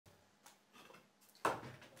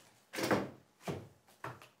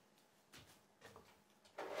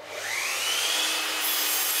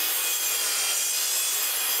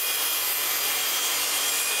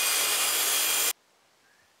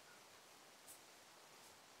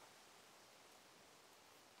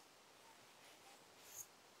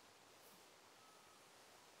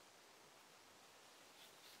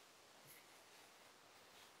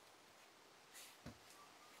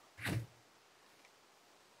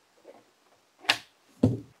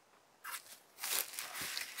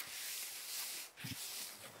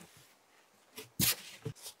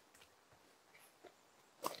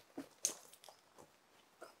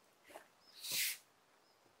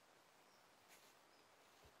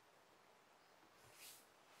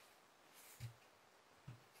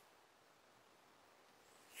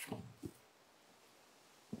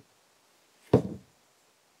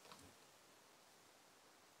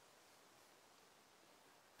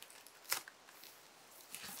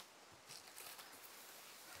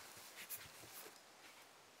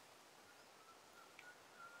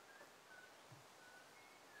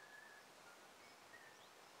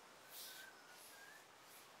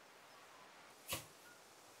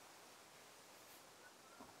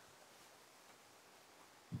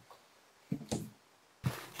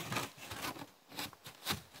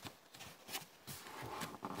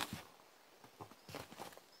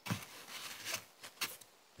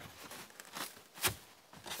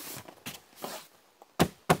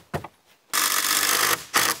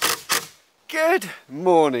Good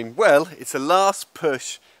morning. Well, it's a last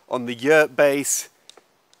push on the yurt base.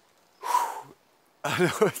 I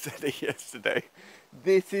know I said it yesterday.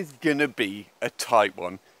 This is gonna be a tight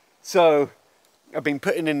one. So I've been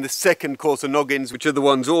putting in the second course of noggins, which are the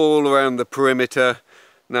ones all around the perimeter.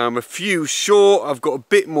 Now I'm a few short, I've got a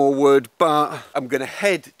bit more wood, but I'm gonna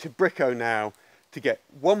head to Bricko now to get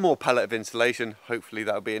one more pallet of insulation. Hopefully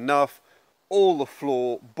that'll be enough. All the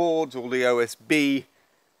floor boards, all the OSB,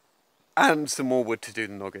 and some more wood to do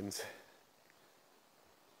the noggins.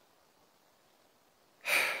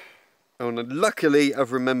 And luckily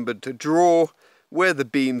I've remembered to draw where the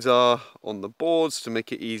beams are on the boards to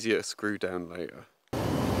make it easier to screw down later.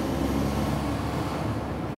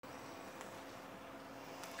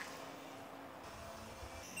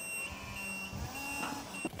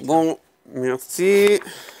 Bon, merci.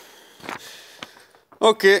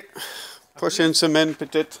 Ok, prochaine semaine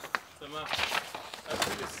peut-être. Ça marche. À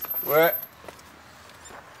plus. Ouais.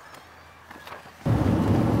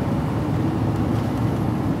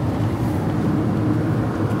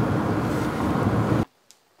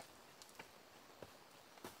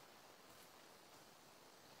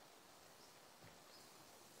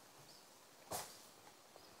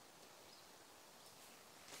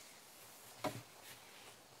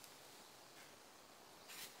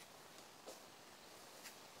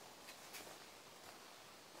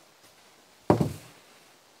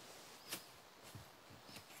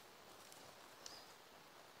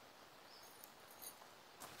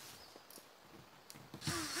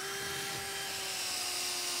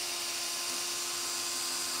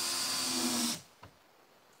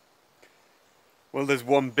 Well, there's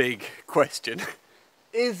one big question.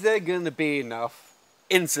 Is there going to be enough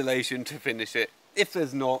insulation to finish it? If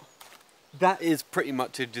there's not, that is pretty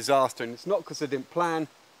much a disaster. And it's not because I didn't plan.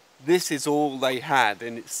 This is all they had,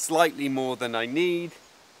 and it's slightly more than I need.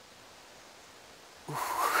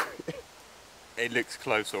 It looks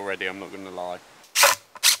close already, I'm not going to lie.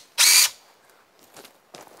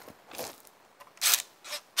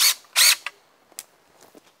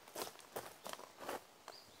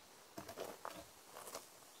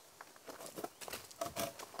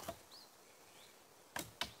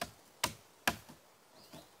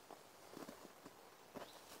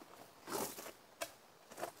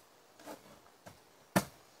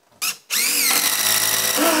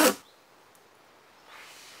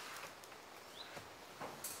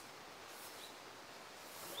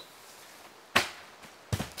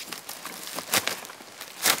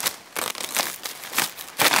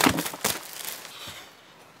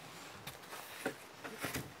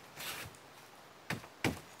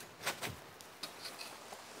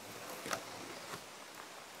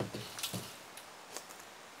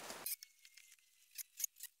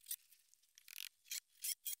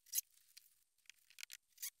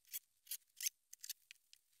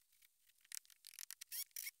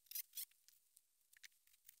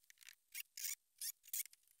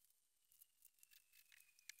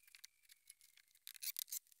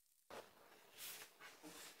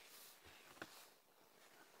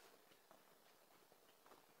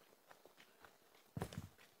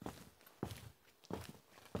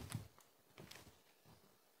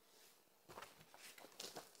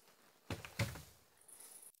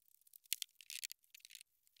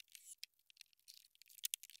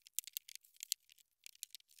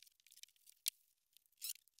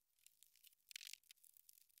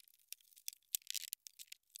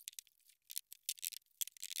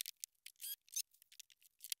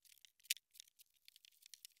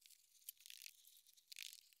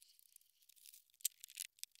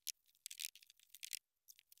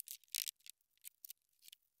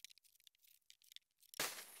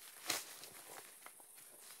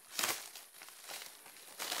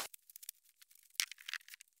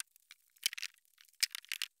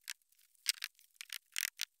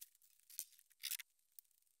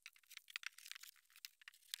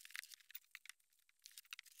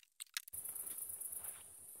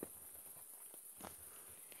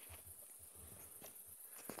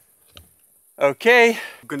 Okay,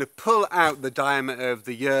 I'm going to pull out the diameter of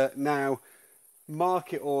the yurt now,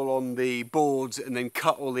 mark it all on the boards and then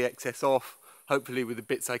cut all the excess off. Hopefully with the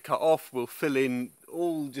bits I cut off, we'll fill in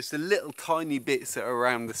all just the little tiny bits that are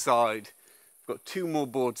around the side. I've got 2 more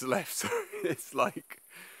boards left, so it's like,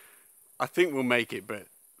 I think we'll make it, but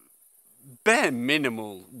bare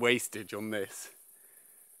minimal wastage on this.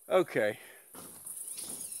 Okay.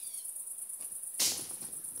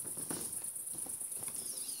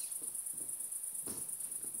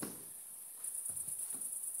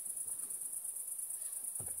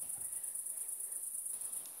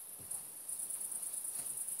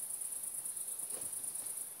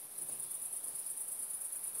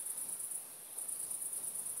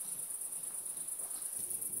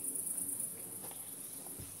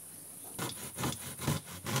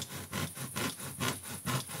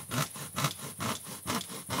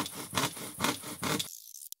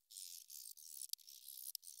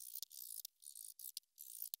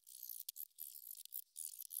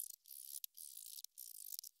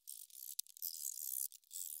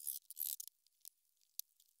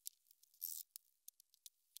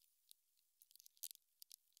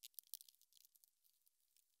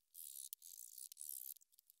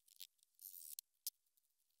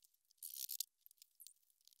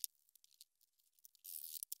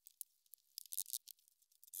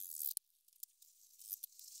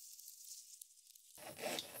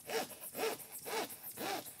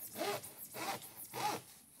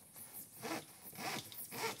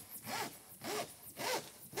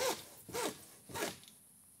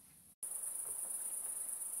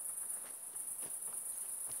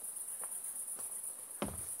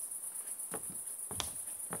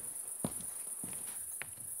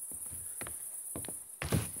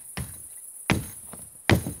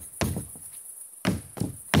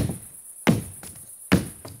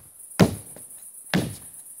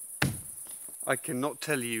 I cannot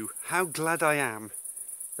tell you how glad I am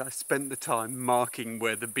that I spent the time marking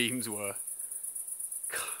where the beams were.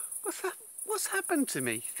 What's happened to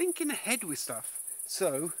me? Thinking ahead with stuff.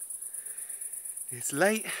 So, it's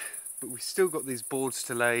late, but we've still got these boards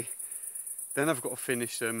to lay. Then I've got to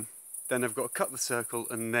finish them. Then I've got to cut the circle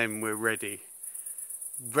and then we're ready.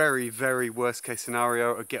 Very, very worst case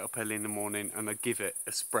scenario, I get up early in the morning and I give it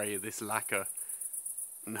a spray of this lacquer.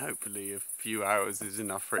 And hopefully a few hours is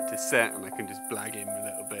enough for it to set and I can just blag him a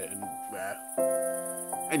little bit and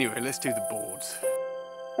well. Anyway, let's do the boards.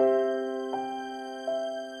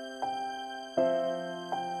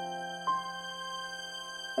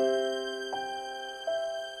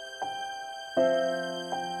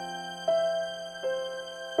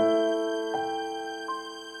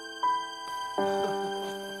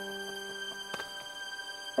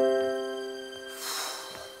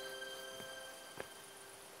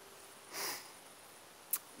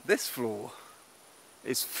 This floor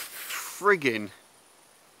is friggin'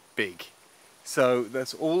 big. So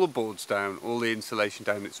that's all the boards down, all the insulation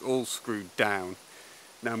down, it's all screwed down.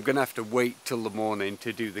 Now I'm gonna have to wait till the morning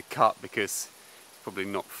to do the cut because it's probably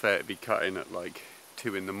not fair to be cutting at like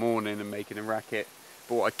 2 in the morning and making a racket.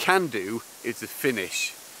 But what I can do is the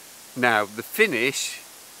finish. Now the finish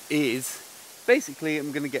is basically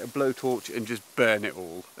I'm gonna get a blowtorch and just burn it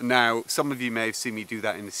all. Now some of you may have seen me do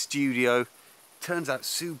that in the studio. Turns out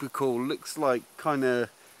super cool, looks like kind of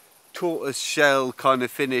tortoise shell kind of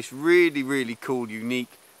finish, really, really cool, unique,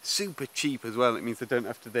 super cheap as well. It means I don't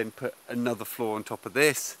have to then put another floor on top of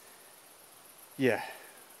this. Yeah.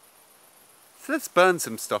 So let's burn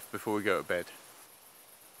some stuff before we go to bed.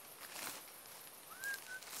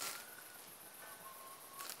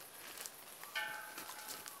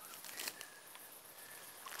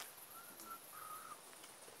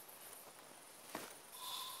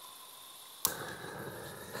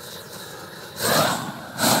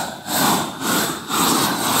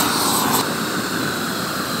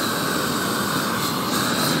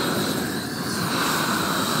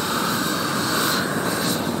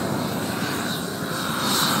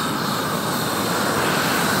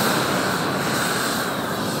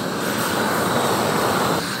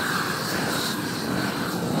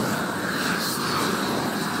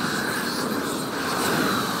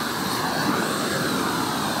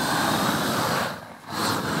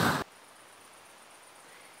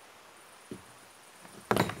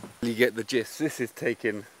 You get the gist. This is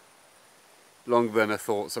taking longer than I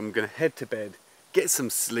thought, so I'm going to head to bed, get some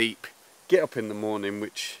sleep, get up in the morning,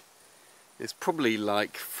 which is probably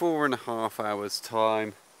like 4.5 hours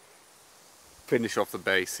time, finish off the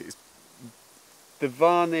base. The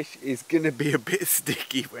varnish is going to be a bit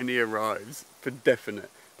sticky when he arrives, for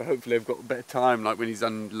definite, but hopefully I've got a better time like when he's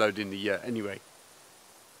unloading the yurt. Anyway,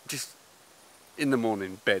 just in the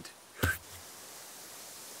morning, bed.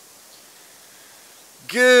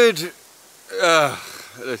 Good.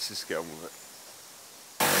 Let's just get on with it.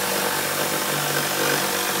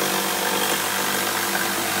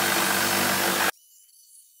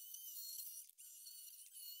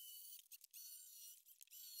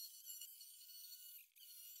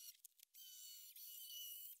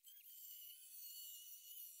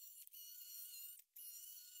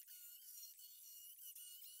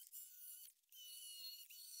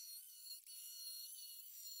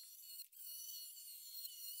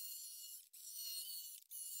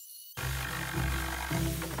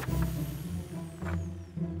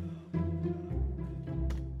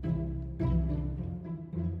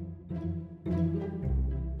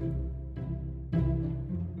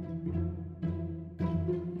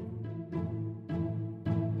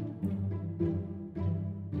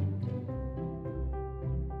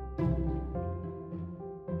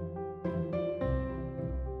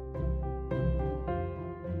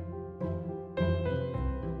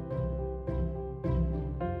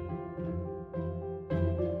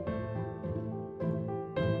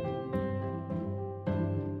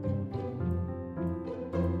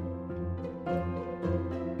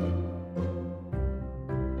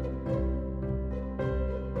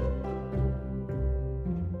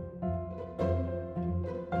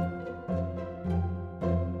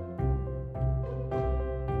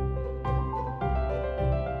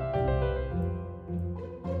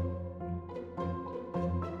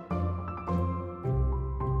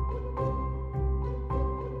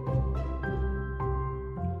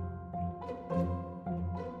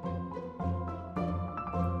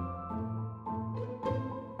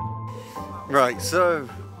 Right, so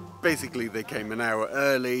basically they came an hour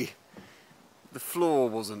early. The floor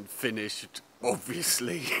wasn't finished,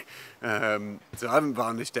 obviously. So I haven't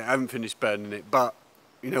varnished it, I haven't finished burning it, but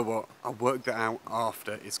you know what? I worked that out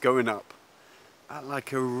after. It's going up at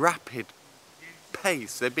like a rapid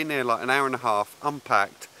pace. They've been here like an hour and a half,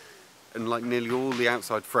 unpacked, and like nearly all the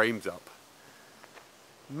outside frames up.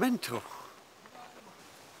 Mental.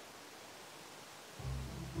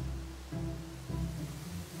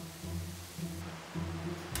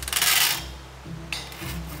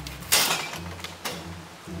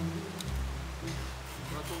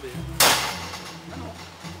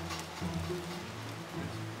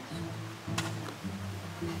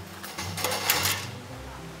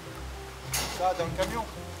 Ça, dans le camion.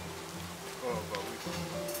 Oh, bah oui.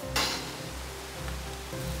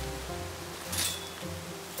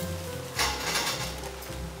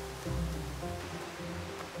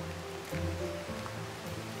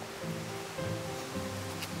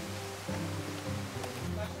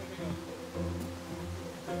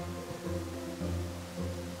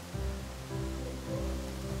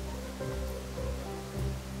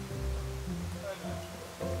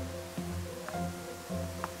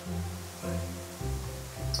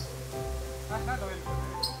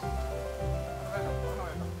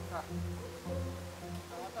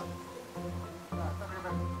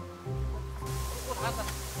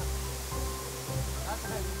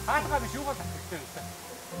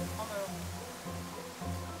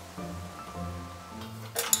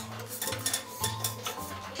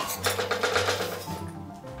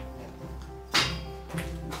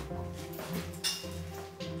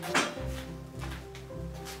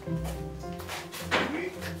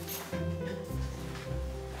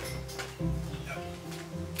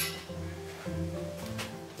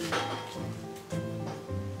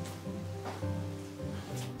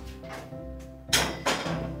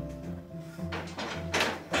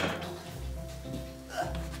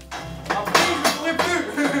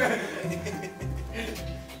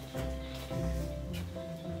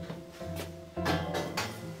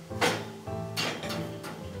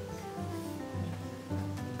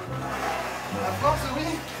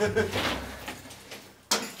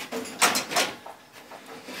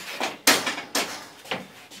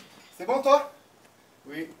 C'est bon toi?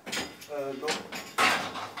 Oui. Non.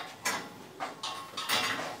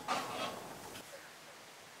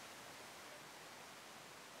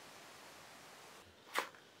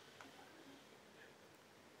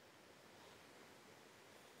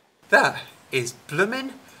 That is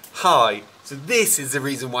blooming high. So this is the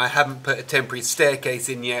reason why I haven't put a temporary staircase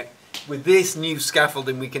in yet. With this new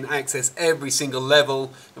scaffolding we can access every single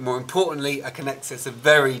level, and more importantly I can access the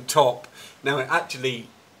very top. Now actually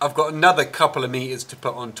I've got another couple of meters to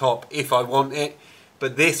put on top if I want it,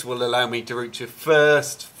 but this will allow me to reach the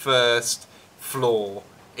first floor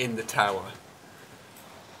in the tower.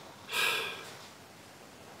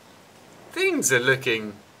 Things are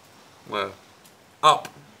looking, well, up.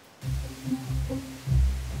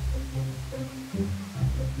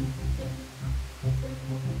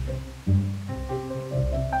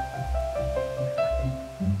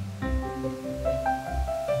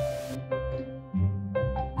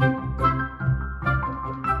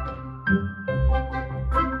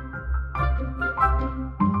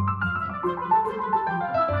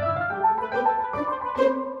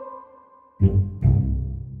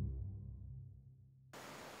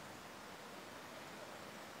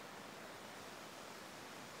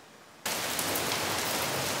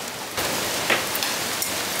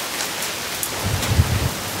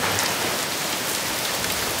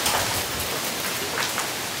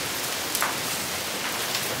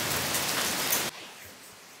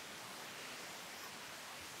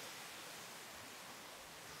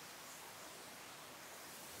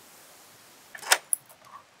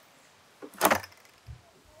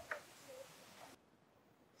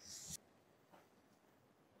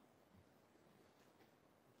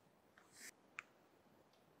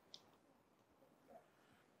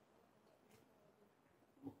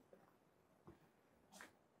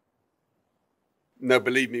 No,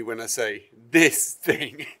 believe me when I say this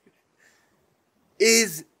thing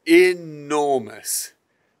is enormous.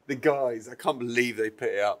 The guys, I can't believe they put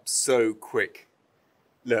it up so quick.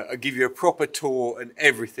 Look, I'll give you a proper tour and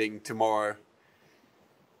everything tomorrow.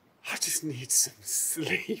 I just need some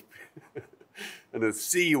sleep. And I'll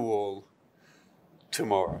see you all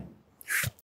tomorrow.